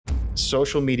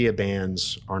social media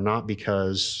bans are not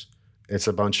because it's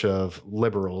a bunch of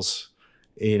liberals,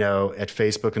 at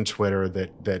Facebook and Twitter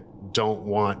that don't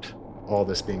want all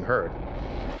this being heard.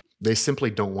 They simply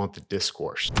don't want the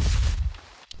discourse.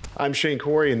 I'm Shane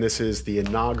Corey, and this is the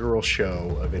inaugural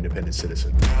show of Independent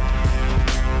Citizen.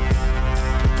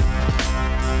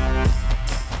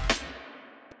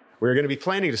 We're going to be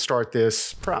planning to start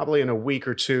this probably in a week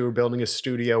or two, building a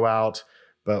studio out.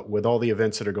 But with all the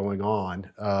events that are going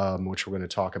on, which we're going to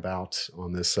talk about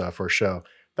on this first show,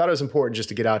 thought it was important just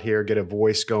to get out here, get a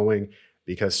voice going,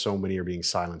 because so many are being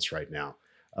silenced right now.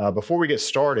 Before we get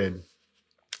started,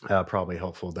 probably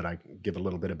helpful that I give a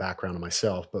little bit of background on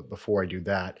myself. But before I do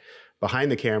that,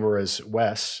 behind the camera is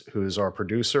Wes, who's our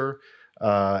producer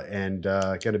and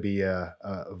going to be a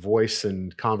voice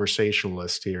and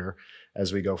conversationalist here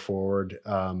as we go forward.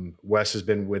 Wes has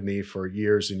been with me for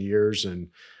years and years and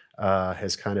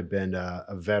has kind of been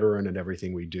a veteran in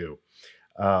everything we do.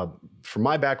 From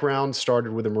my background,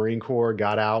 started with the Marine Corps,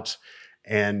 got out,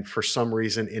 and for some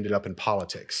reason ended up in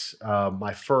politics.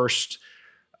 My first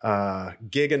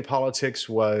gig in politics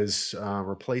was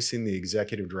replacing the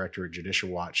executive director at Judicial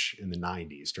Watch in the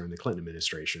 90s during the Clinton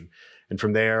administration. And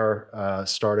from there,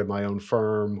 started my own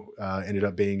firm, ended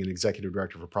up being an executive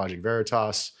director for Project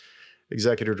Veritas,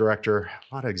 executive director,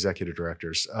 a lot of executive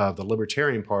directors of the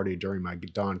Libertarian Party during my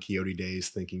Don Quixote days,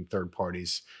 thinking third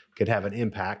parties could have an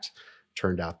impact.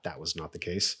 Turned out that was not the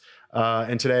case.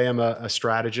 And today I'm a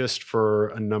strategist for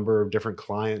a number of different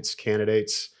clients,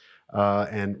 candidates,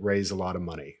 and raise a lot of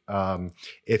money.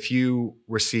 If you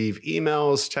receive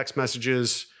emails, text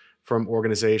messages from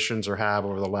organizations or have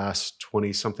over the last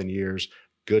 20 something years,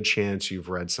 good chance you've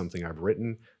read something I've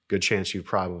written. Good chance you've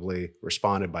probably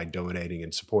responded by donating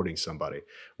and supporting somebody,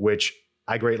 which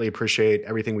I greatly appreciate.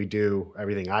 Everything we do,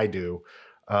 everything I do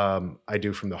from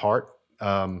the heart.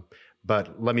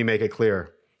 But let me make it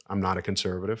clear, I'm not a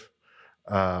conservative.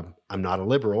 I'm not a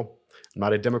liberal. I'm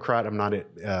not a Democrat. I'm not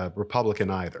a Republican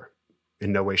either,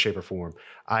 in no way, shape, or form.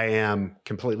 I am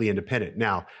completely independent.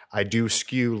 Now, I do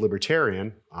skew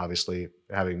libertarian, obviously,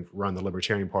 having run the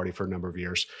Libertarian Party for a number of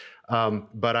years.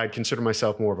 But I'd consider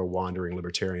myself more of a wandering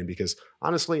libertarian because,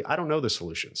 honestly, I don't know the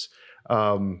solutions.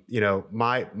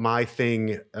 My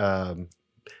thing,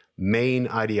 main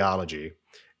ideology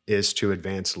is to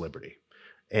advance liberty.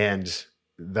 And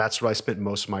that's what I spent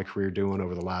most of my career doing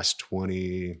over the last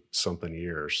 20-something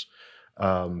years.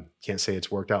 Can't say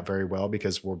it's worked out very well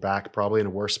because we're back probably in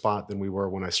a worse spot than we were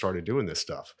when I started doing this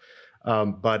stuff.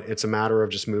 But it's a matter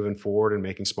of just moving forward and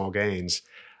making small gains.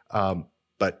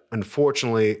 But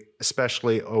unfortunately,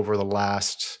 especially over the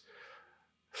last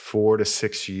 4 to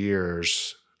 6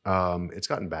 years, it's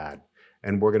gotten bad.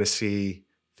 And we're going to see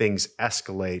things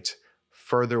escalate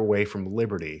further away from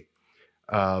liberty.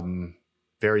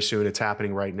 Very soon, it's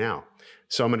happening right now.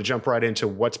 So I'm going to jump right into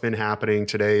what's been happening.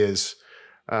 Today is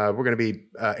we're going to be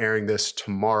airing this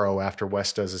tomorrow after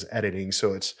Wes does his editing.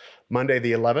 So it's Monday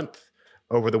the 11th.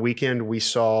 Over the weekend, we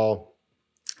saw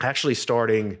actually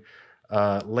starting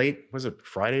late, was it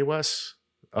Friday, Wes?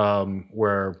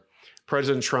 Where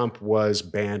President Trump was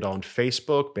banned on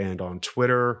Facebook, banned on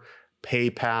Twitter,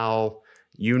 PayPal,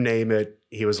 you name it,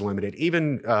 he was limited.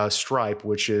 Even Stripe,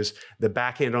 which is the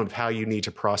back end of how you need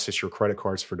to process your credit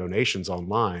cards for donations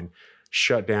online,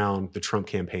 shut down the Trump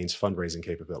campaign's fundraising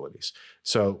capabilities.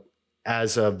 So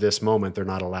as of this moment, they're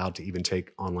not allowed to even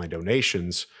take online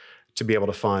donations to be able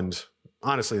to fund.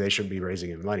 Honestly, they shouldn't be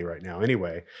raising any money right now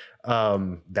anyway.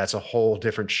 That's a whole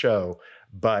different show.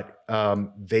 But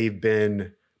they've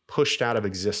been pushed out of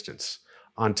existence.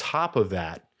 On top of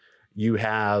that, you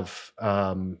have,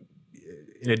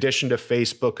 in addition to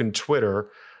Facebook and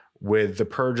Twitter, with the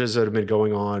purges that have been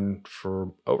going on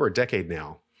for over a decade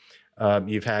now,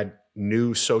 you've had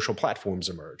new social platforms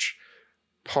emerge.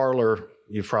 Parler,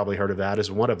 you've probably heard of that,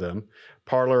 is one of them.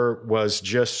 Parler was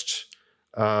just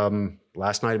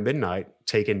last night at midnight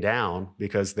taken down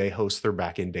because they host their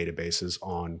backend databases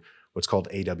on what's called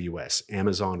AWS,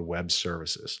 Amazon Web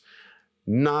Services.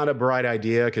 Not a bright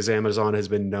idea because Amazon has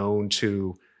been known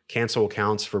to cancel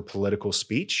accounts for political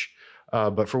speech.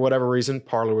 But for whatever reason,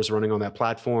 Parler was running on that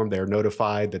platform. They're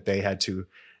notified that they had to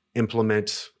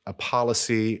implement a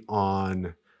policy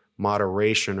on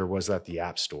moderation, or was that the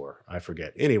App Store? I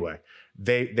forget. Anyway,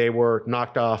 they were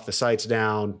knocked off, the site's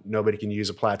down, nobody can use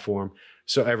a platform.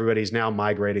 So everybody's now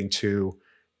migrating to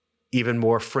even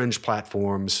more fringe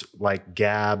platforms like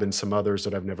Gab and some others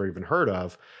that I've never even heard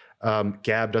of.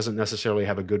 Gab doesn't necessarily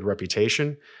have a good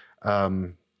reputation,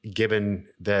 given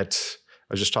that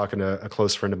I was just talking to a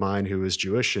close friend of mine who is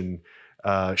Jewish, and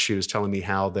she was telling me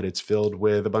how that it's filled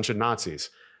with a bunch of Nazis.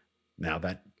 Now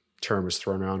that term is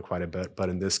thrown around quite a bit, but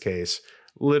in this case,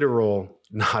 literal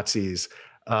Nazis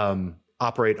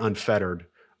operate unfettered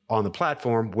on the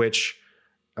platform, which,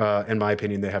 in my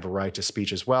opinion, they have a right to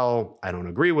speech as well. I don't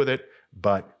agree with it,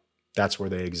 but that's where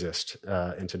they exist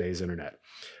in today's internet.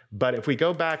 But if we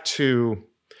go back to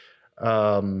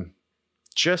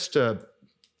just a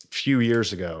few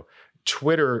years ago,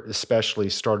 Twitter especially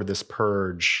started this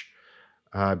purge.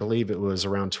 I believe it was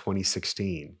around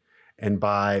 2016. And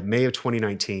by May of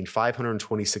 2019,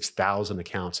 526,000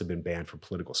 accounts have been banned for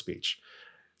political speech.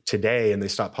 Today, and they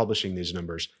stopped publishing these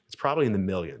numbers, it's probably in the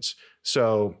millions.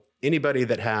 So anybody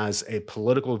that has a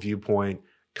political viewpoint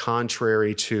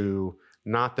contrary to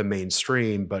not the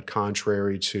mainstream, but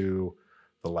contrary to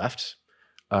the left,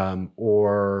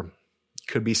 or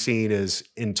could be seen as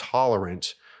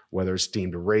intolerant, whether it's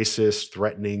deemed racist,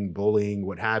 threatening, bullying,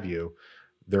 what have you,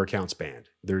 their account's banned.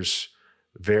 There's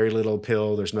very little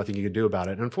appeal. There's nothing you can do about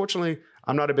it. And unfortunately,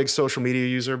 I'm not a big social media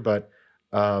user, but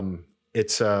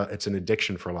it's an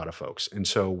addiction for a lot of folks. And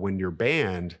so when you're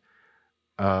banned,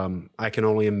 I can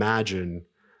only imagine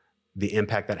the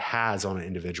impact that has on an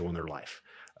individual in their life.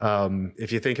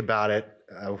 If you think about it,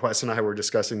 Wes and I were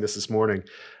discussing this morning.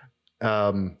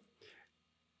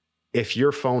 If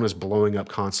your phone is blowing up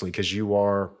constantly because you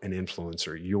are an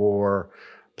influencer, you're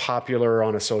popular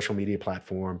on a social media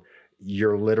platform,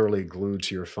 you're literally glued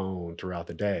to your phone throughout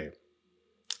the day.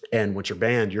 And once you're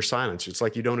banned, you're silenced. It's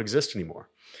like you don't exist anymore.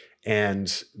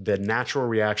 And the natural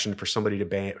reaction for somebody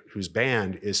to who's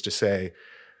banned is to say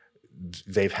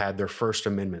they've had their First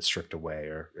Amendment stripped away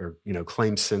or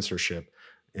claim censorship.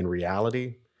 In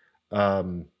reality,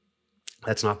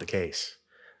 that's not the case.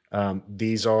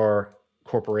 These are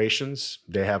corporations.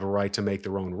 They have a right to make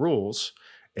their own rules.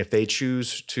 If they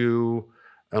choose to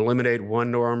eliminate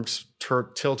one-normed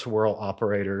tilt-a-whirl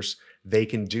operators, they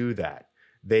can do that.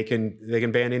 They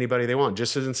can ban anybody they want,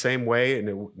 just in the same way.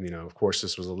 And of course,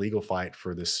 this was a legal fight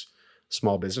for this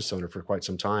small business owner for quite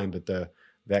some time. But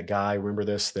that guy, remember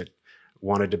this, that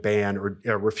wanted to ban or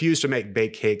refused to make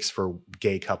baked cakes for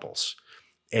gay couples,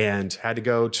 and had to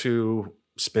go to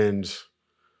spend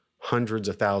hundreds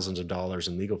of thousands of dollars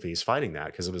in legal fees fighting that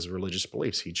because of his religious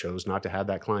beliefs. He chose not to have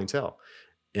that clientele.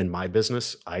 In my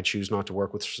business, I choose not to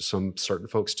work with some certain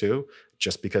folks too,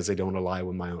 just because they don't align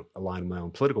with my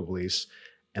own political beliefs.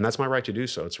 And that's my right to do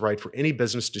so. It's right for any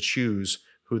business to choose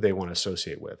who they want to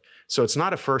associate with. So it's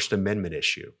not a First Amendment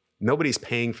issue. Nobody's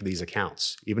paying for these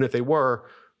accounts. Even if they were,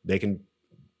 they can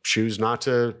choose not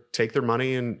to take their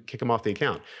money and kick them off the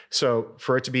account. So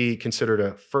for it to be considered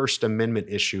a First Amendment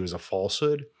issue is a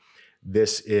falsehood.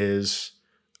 This is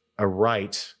a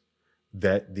right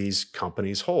that these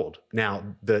companies hold.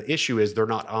 Now, the issue is they're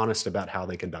not honest about how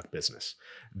they conduct business.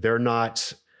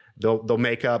 They'll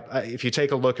make up, if you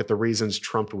take a look at the reasons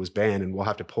Trump was banned, and we'll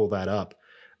have to pull that up,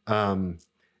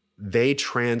 they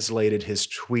translated his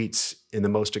tweets in the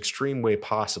most extreme way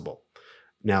possible.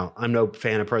 Now, I'm no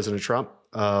fan of President Trump.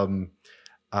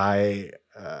 I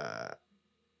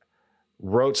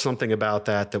wrote something about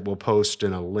that we'll post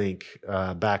in a link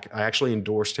back. I actually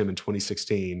endorsed him in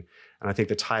 2016. And I think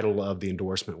the title of the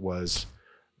endorsement was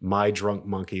 "My Drunk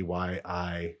Monkey, Why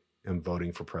I Am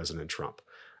Voting for President Trump."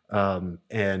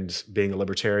 And being a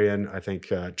libertarian, I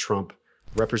think Trump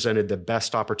represented the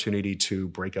best opportunity to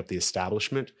break up the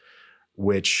establishment,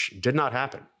 which did not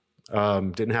happen.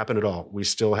 Didn't happen at all. We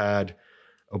still had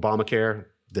Obamacare,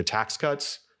 the tax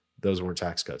cuts. Those weren't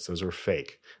tax cuts. Those were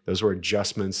fake. Those were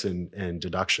adjustments and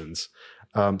deductions.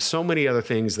 So many other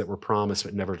things that were promised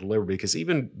but never delivered, because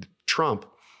even Trump,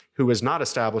 who was not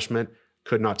establishment,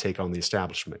 could not take on the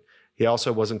establishment. He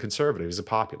also wasn't conservative. He was a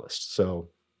populist. So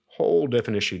whole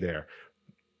different issue there.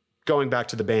 Going back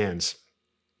to the bans.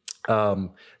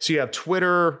 So you have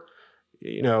Twitter,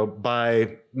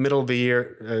 by middle of the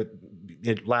year,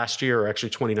 last year, or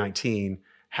actually 2019,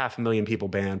 500,000 people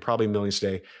banned, probably millions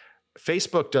today.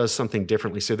 Facebook does something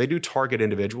differently. So they do target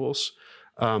individuals,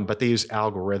 but they use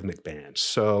algorithmic bans.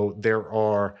 So there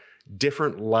are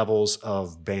different levels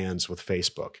of bans with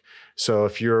Facebook. So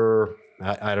if you're,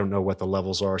 I don't know what the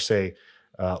levels are, say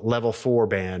level 4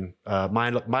 ban,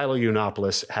 Milo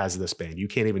Yiannopoulos has this ban. You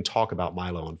can't even talk about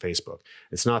Milo on Facebook.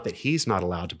 It's not that he's not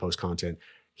allowed to post content.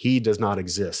 He does not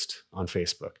exist on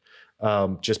Facebook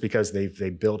just because they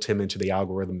built him into the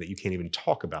algorithm that you can't even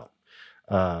talk about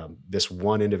this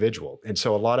one individual. And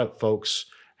so a lot of folks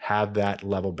have that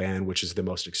level ban, which is the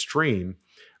most extreme.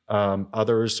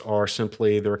 Others are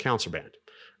simply their accounts are banned.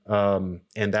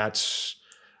 And that's,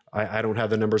 I don't have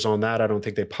the numbers on that. I don't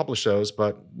think they publish those,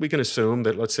 but we can assume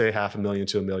that, let's say 500,000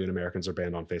 to 1 million Americans are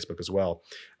banned on Facebook as well.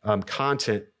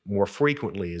 Content more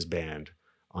frequently is banned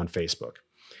on Facebook.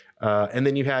 And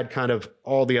then you had kind of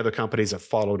all the other companies that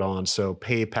followed on. So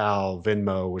PayPal,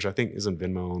 Venmo, which I think isn't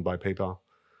Venmo owned by PayPal.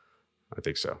 I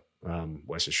think so.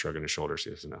 Wes is shrugging his shoulders.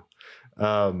 He doesn't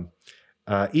know.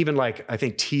 Even like, I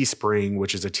think Teespring,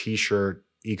 which is a t-shirt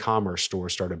e-commerce store,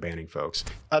 started banning folks.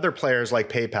 Other players like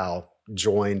PayPal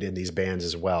joined in these bans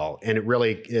as well. And it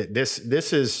really, this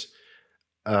is,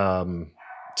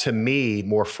 to me,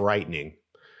 more frightening,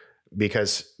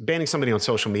 because banning somebody on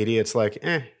social media, it's like,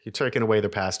 you're taking away their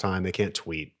pastime. They can't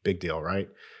tweet. Big deal, right?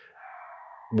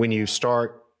 When you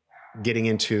start getting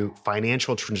into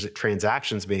financial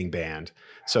transactions being banned,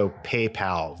 so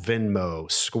PayPal, Venmo,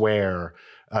 Square,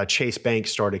 Chase Bank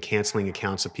started canceling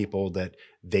accounts of people that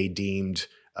they deemed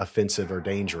offensive or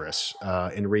dangerous.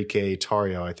 Enrique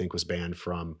Tarrio, I think, was banned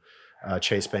from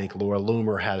Chase Bank. Laura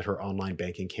Loomer had her online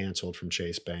banking canceled from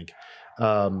Chase Bank.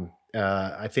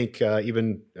 I think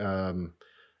even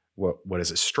what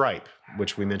is it, Stripe,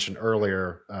 which we mentioned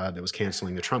earlier, that was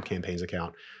canceling the Trump campaign's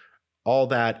account. All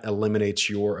that eliminates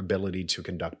your ability to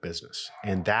conduct business,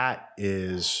 and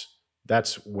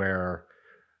that's where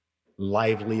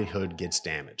livelihood gets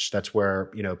damaged. That's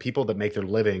where, people that make their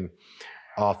living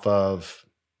off of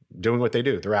doing what they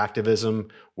do, their activism,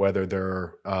 whether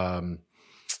they're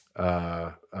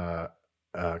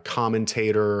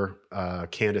commentator,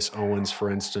 Candace Owens, for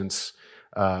instance,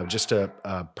 just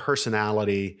a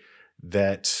personality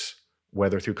that,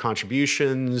 whether through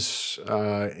contributions,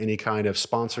 any kind of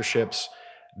sponsorships,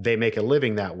 they make a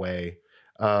living that way.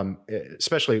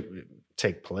 Especially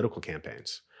take political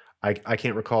campaigns. I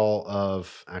can't recall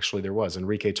of, actually there was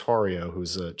Enrique Tarrio,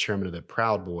 who's the chairman of the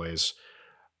Proud Boys,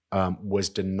 was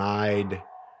denied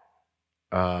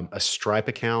a Stripe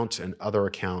account and other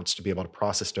accounts to be able to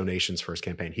process donations for his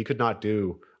campaign. He could not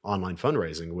do online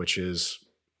fundraising, which is,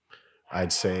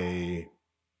 I'd say,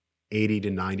 80 to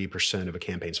 90% of a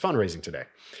campaign's fundraising today.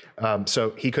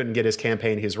 So he couldn't get his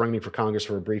campaign. He was running for Congress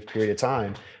for a brief period of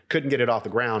time, couldn't get it off the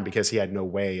ground because he had no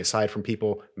way, aside from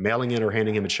people mailing in or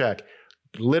handing him a check,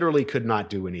 literally could not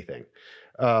do anything.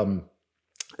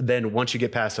 Then once you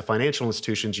get past the financial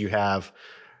institutions, you have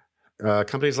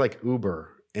companies like Uber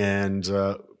and,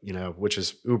 which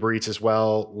is Uber Eats as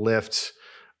well, Lyft,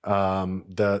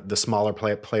 the smaller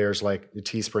players like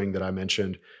Teespring that I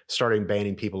mentioned, starting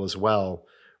banning people as well,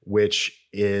 which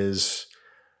is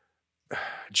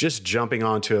just jumping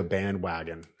onto a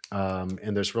bandwagon.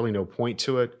 And there's really no point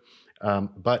to it.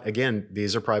 But again,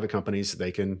 these are private companies.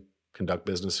 They can conduct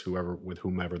business with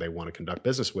whomever they want to conduct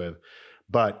business with.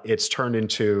 But it's turned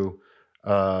into,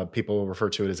 people refer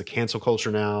to it as a cancel culture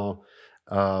now.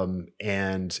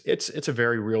 And it's a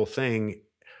very real thing.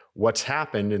 What's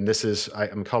happened, and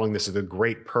I'm calling this the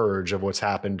great purge of what's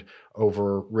happened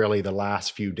over really the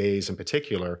last few days in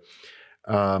particular.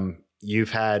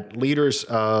 You've had leaders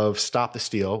of Stop the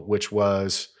Steal, which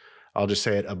was, I'll just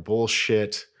say it, a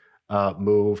bullshit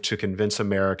move to convince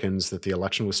Americans that the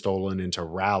election was stolen and to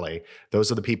rally.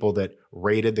 Those are the people that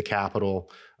raided the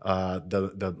Capitol,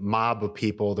 the mob of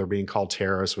people, they're being called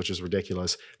terrorists, which is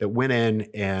ridiculous, that went in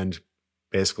and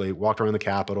basically walked around the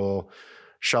Capitol,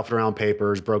 shuffled around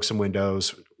papers, broke some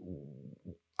windows.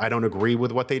 I don't agree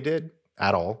with what they did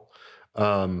at all.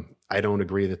 I don't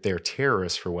agree that they're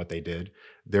terrorists for what they did.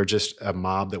 They're just a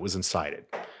mob that was incited.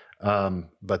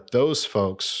 But those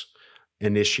folks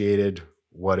initiated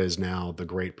what is now the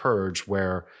Great Purge,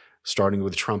 where starting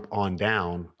with Trump on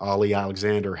down, Ali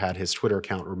Alexander had his Twitter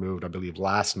account removed, I believe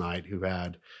last night, who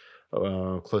had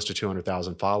close to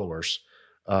 200,000 followers.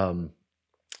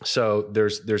 So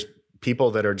there's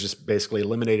people that are just basically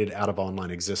eliminated out of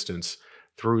online existence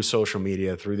through social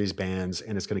media, through these bans,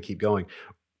 and it's going to keep going.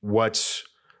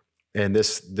 And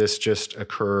this just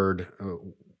occurred.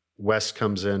 Wes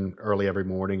comes in early every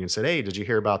morning and said, "Hey, did you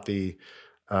hear about the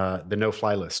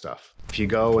no-fly list stuff?" If you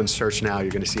go and search now,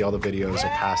 you're going to see all the videos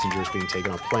of passengers being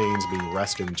taken off planes, being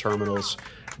arrested in terminals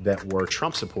that were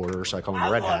Trump supporters. I call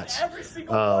them red hats,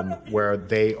 where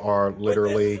they are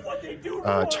literally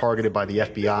targeted by the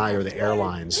FBI or the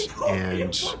airlines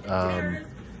and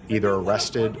either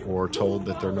arrested or told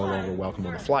that they're no longer welcome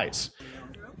on the flights.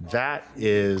 That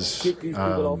is kick these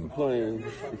people off the plane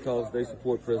because they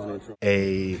support President Trump.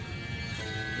 A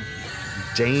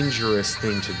dangerous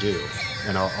thing to do,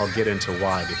 and I'll get into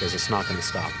why, because it's not going to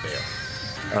stop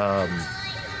there.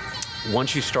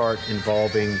 Once you start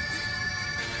involving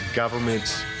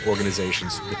government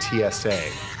organizations, the TSA,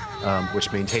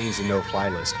 which maintains the no-fly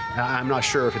list. I'm not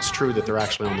sure if it's true that they're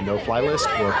actually on the no-fly list,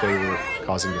 or if they were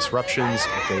causing disruptions,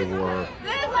 if they were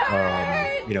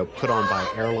put on by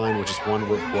airline, which is one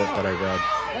report that I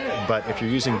read. But if you're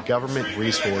using government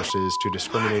resources to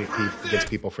discriminate against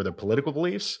people for their political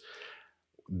beliefs,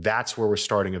 that's where we're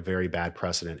starting a very bad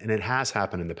precedent. And it has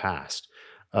happened in the past.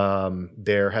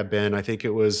 There have been, I think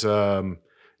it was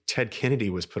Ted Kennedy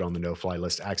was put on the no-fly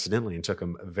list accidentally and took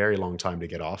him a very long time to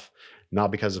get off,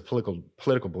 not because of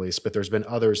political beliefs, but there's been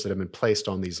others that have been placed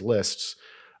on these lists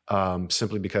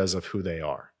simply because of who they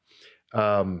are.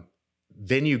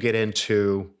 Then you get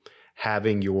into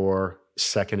having your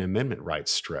Second Amendment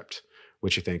rights stripped,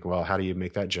 which you think, well, how do you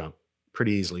make that jump?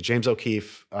 Pretty easily. James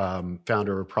O'Keefe,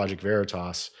 founder of Project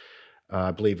Veritas,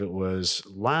 I believe it was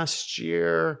last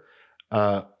year,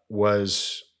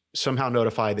 was somehow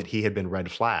notified that he had been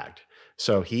red flagged.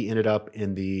 So he ended up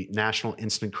in the National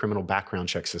Instant Criminal Background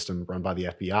Check System run by the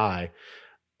FBI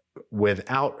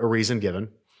without a reason given.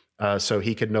 So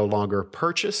he could no longer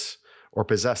purchase or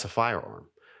possess a firearm.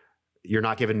 You're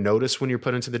not given notice when you're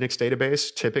put into the NICS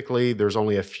database. Typically, there's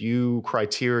only a few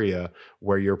criteria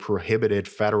where you're prohibited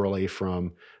federally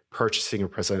from purchasing or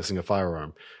possessing a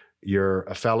firearm. You're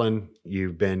a felon,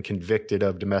 you've been convicted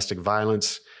of domestic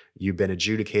violence, you've been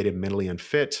adjudicated mentally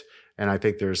unfit, and I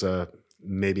think there's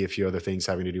maybe a few other things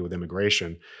having to do with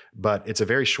immigration, but it's a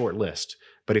very short list.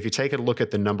 But if you take a look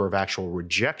at the number of actual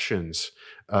rejections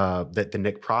that the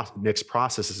NICS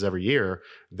processes every year,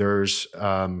 there's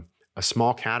a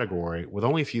small category with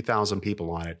only a few thousand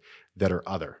people on it that are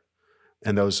other.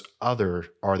 And those other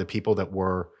are the people that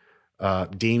were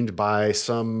deemed by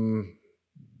some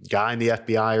guy in the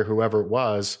FBI or whoever it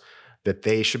was that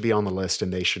they should be on the list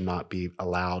and they should not be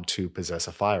allowed to possess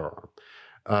a firearm.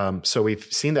 So we've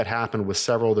seen that happen with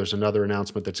several. There's another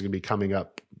announcement that's going to be coming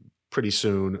up pretty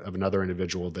soon of another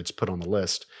individual that's put on the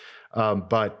list.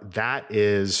 But that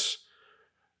is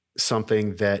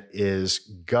something that is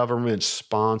government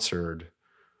sponsored.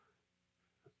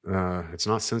 It's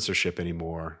not censorship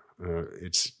anymore.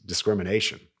 It's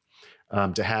discrimination.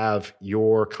 To have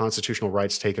your constitutional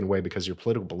rights taken away because of your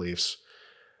political beliefs.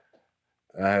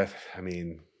 I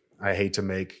mean, I hate to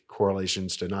make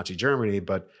correlations to Nazi Germany,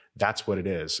 but that's what it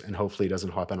is. And hopefully it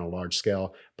doesn't happen on a large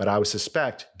scale. But I would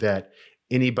suspect that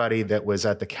anybody that was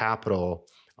at the Capitol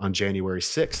on January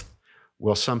 6th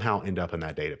will somehow end up in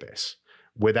that database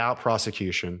without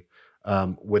prosecution,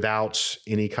 without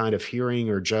any kind of hearing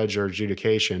or judge or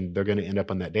adjudication. They're going to end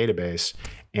up in that database.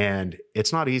 And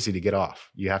it's not easy to get off.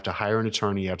 You have to hire an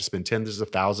attorney. You have to spend tens of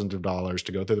thousands of dollars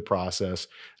to go through the process.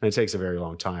 And it takes a very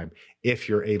long time if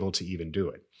you're able to even do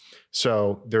it.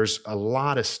 So there's a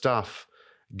lot of stuff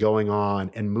going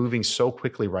on and moving so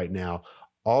quickly right now,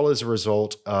 all as a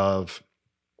result of,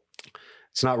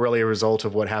 it's not really a result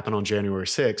of what happened on January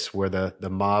 6th, where the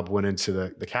mob went into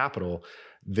the Capitol.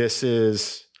 This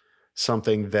is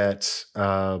something that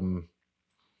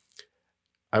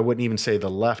I wouldn't even say the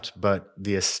left, but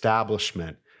the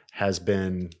establishment has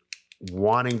been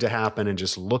wanting to happen and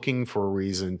just looking for a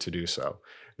reason to do so.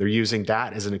 They're using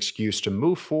that as an excuse to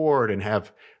move forward and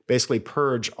have basically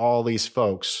purge all these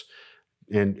folks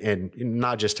and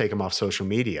not just take them off social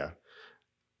media,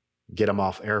 get them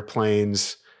off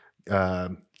airplanes,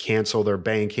 cancel their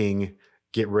banking,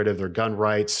 get rid of their gun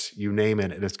rights, you name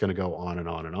it, and it's going to go on and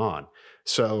on and on.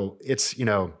 So it's,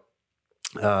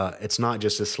 it's not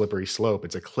just a slippery slope.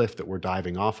 It's a cliff that we're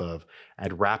diving off of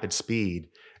at rapid speed.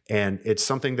 And it's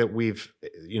something that we've,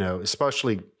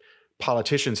 especially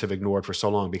politicians have ignored for so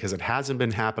long because it hasn't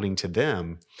been happening to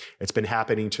them. It's been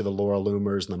happening to the Laura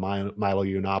Loomers and the Milo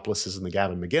Yiannopoulos and the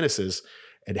Gavin McGinnises.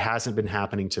 It hasn't been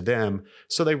happening to them.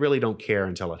 So they really don't care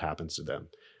until it happens to them.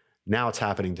 Now it's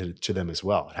happening to them as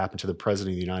well. It happened to the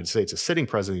president of the United States, a sitting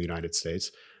president of the United States.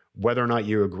 Whether or not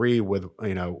you agree with,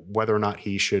 whether or not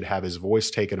he should have his voice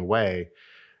taken away,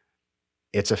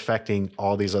 it's affecting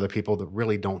all these other people that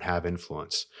really don't have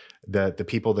influence. The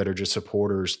people that are just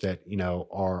supporters that,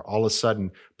 are all of a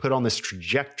sudden put on this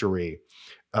trajectory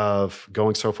of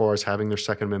going so far as having their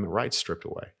Second Amendment rights stripped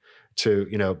away.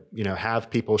 To, have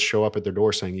people show up at their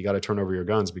door saying, you got to turn over your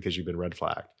guns because you've been red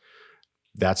flagged.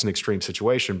 That's an extreme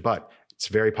situation, but it's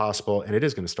very possible, and it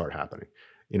is going to start happening.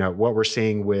 What we're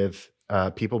seeing with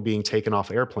people being taken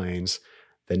off airplanes,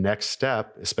 the next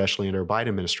step, especially under a Biden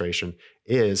administration,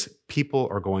 is people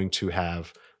are going to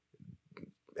have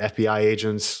FBI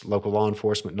agents, local law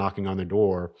enforcement knocking on their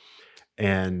door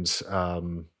and,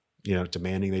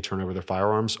 demanding they turn over their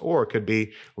firearms. Or it could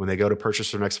be when they go to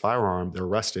purchase their next firearm, they're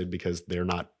arrested because they're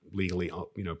not legally,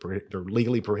 they're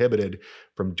legally prohibited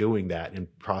from doing that and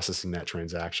processing that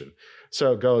transaction.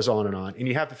 So it goes on. And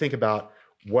you have to think about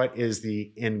what is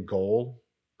the end goal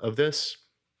of this.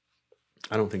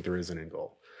 I don't think there is an end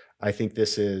goal. I think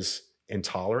this is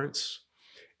intolerance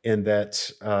in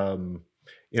that,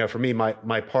 for me,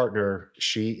 my partner,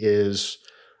 she is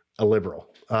a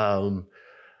liberal.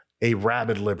 a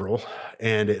rabid liberal,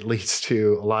 and it leads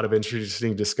to a lot of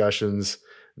interesting discussions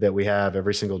that we have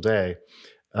every single day.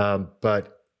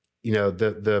 But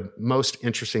the most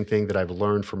interesting thing that I've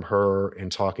learned from her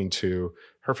and talking to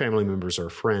her family members or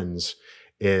friends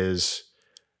is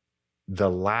the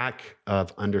lack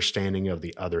of understanding of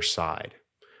the other side.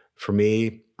 For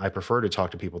me, I prefer to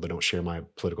talk to people that don't share my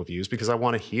political views because I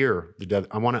want to hear,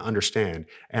 I want to understand.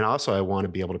 And also I want to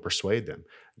be able to persuade them.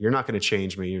 You're not going to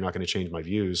change me. You're not going to change my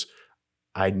views.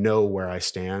 I know where I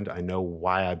stand. I know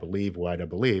why I believe what I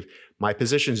believe. My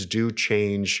positions do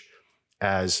change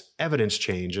as evidence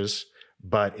changes,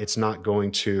 but it's not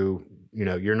going to,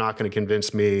 you're not going to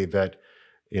convince me that,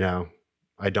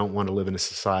 I don't want to live in a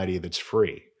society that's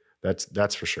free.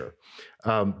 That's for sure.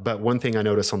 But one thing I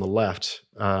notice on the left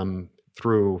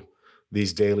through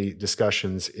these daily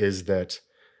discussions is that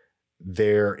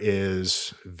there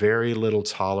is very little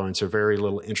tolerance or very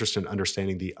little interest in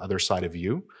understanding the other side of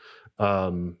you.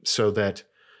 So that,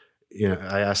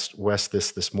 I asked Wes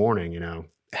this morning,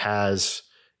 has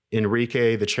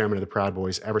Enrique, the chairman of the Proud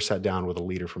Boys, ever sat down with a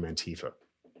leader from Antifa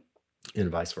and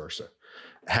vice versa?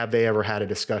 Have they ever had a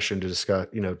discussion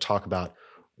to talk about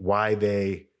why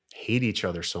they hate each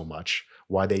other so much,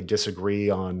 why they disagree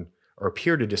on or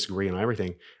appear to disagree on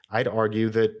everything? I'd argue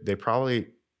that they probably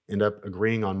end up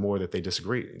agreeing on more than they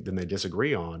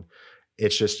disagree on.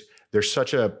 It's just, there's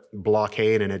such a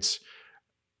blockade, and it's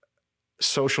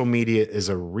social media is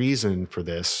a reason for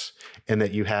this, and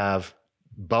that you have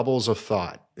bubbles of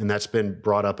thought. And that's been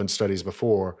brought up in studies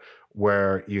before,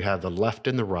 where you have the left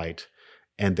and the right,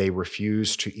 and they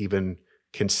refuse to even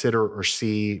consider or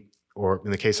see, or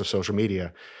in the case of social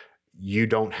media, you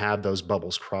don't have those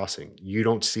bubbles crossing. You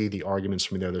don't see the arguments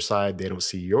from the other side. They don't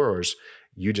see yours.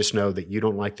 You just know that you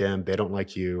don't like them. They don't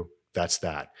like you. That's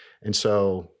that. And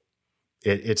so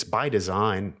it's by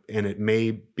design, and it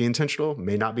may be intentional,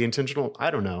 may not be intentional.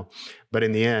 I don't know. But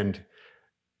in the end,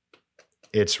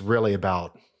 it's really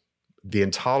about the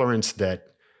intolerance that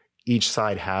each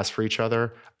side has for each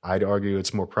other. I'd argue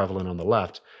it's more prevalent on the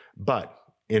left. But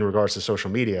in regards to social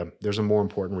media, there's a more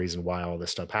important reason why all this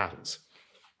stuff happens.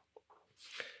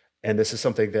 And this is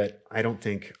something that I don't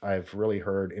think I've really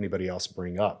heard anybody else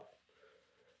bring up.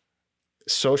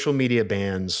 Social media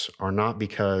bans are not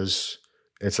because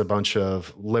it's a bunch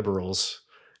of liberals,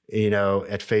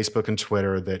 at Facebook and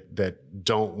Twitter that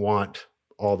don't want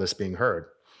all this being heard.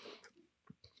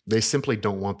 They simply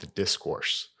don't want the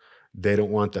discourse. They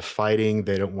don't want the fighting.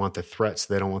 They don't want the threats.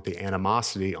 They don't want the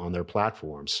animosity on their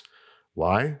platforms.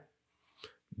 Why?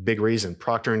 Big reason.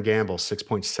 Procter & Gamble,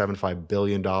 $6.75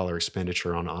 billion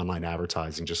expenditure on online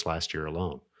advertising just last year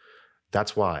alone.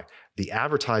 That's why. The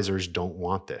advertisers don't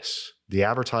want this. The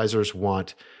advertisers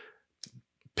want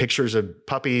pictures of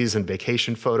puppies and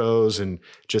vacation photos and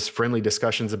just friendly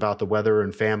discussions about the weather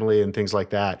and family and things like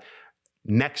that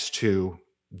next to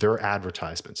their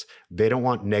advertisements. They don't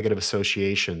want negative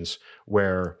associations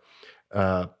where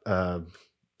a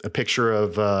picture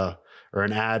of or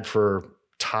an ad for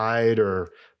Tide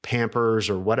or Pampers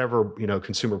or whatever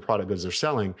consumer product goods they're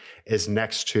selling is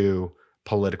next to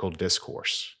political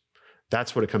discourse.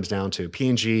 That's what it comes down to.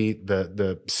 P&G,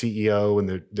 the CEO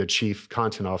and the chief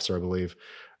content officer, I believe,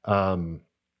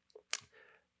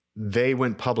 they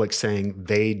went public saying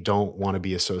they don't want to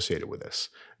be associated with this.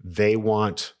 They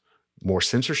want more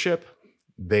censorship.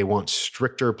 They want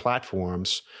stricter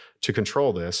platforms to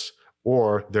control this,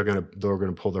 or they're going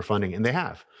to pull their funding, and they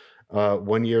have.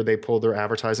 1 year they pulled their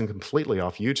advertising completely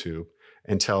off YouTube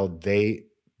until they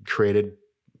created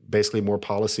basically more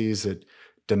policies that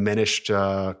diminished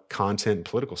content and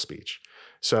political speech.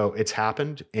 So it's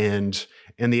happened. And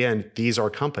in the end, these are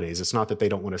companies. It's not that they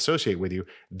don't want to associate with you.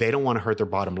 They don't want to hurt their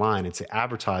bottom line. It's the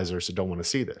advertisers that don't want to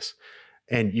see this.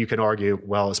 And you can argue,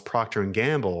 well, is Procter &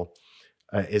 Gamble,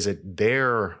 is it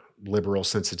their liberal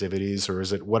sensitivities or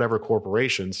is it whatever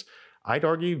corporations? I'd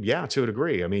argue, yeah, to a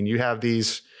degree. I mean, you have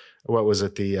these, what was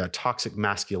it, the toxic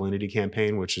masculinity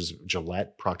campaign, which is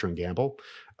Gillette, Procter & Gamble.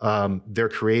 They're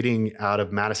creating out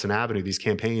of Madison Avenue these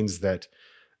campaigns that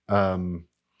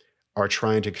are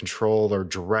trying to control or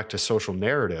direct a social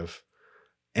narrative,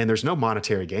 and there's no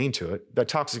monetary gain to it. That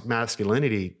toxic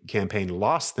masculinity campaign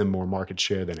lost them more market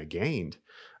share than it gained.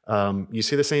 You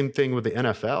see the same thing with the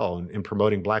NFL in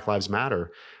promoting Black Lives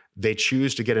Matter. They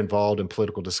choose to get involved in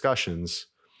political discussions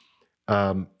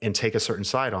and take a certain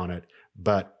side on it.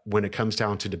 But when it comes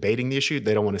down to debating the issue,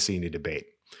 they don't want to see any debate.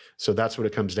 So that's what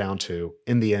it comes down to.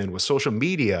 In the end, with social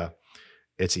media,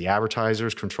 it's the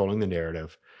advertisers controlling the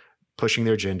narrative, pushing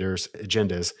their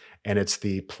agendas, and it's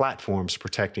the platforms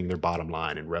protecting their bottom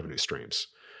line and revenue streams.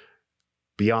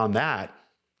 Beyond that,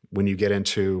 when you get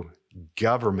into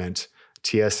government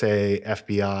TSA,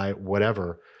 FBI,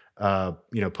 whatever,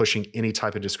 pushing any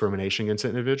type of discrimination against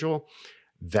an individual,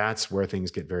 that's where things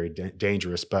get very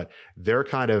dangerous. But they're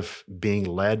kind of being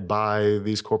led by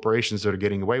these corporations that are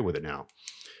getting away with it now.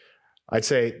 I'd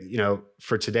say,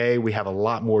 for today, we have a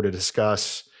lot more to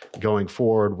discuss going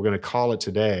forward. We're going to call it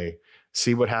today,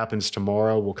 see what happens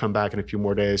tomorrow. We'll come back in a few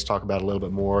more days, talk about it a little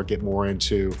bit more, get more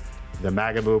into the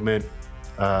MAGA movement,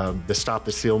 the Stop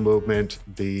the Steal movement,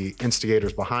 the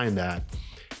instigators behind that,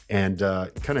 and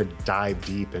kind of dive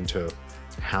deep into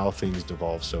how things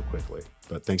devolve so quickly.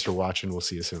 But thanks for watching. We'll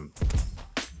see you soon.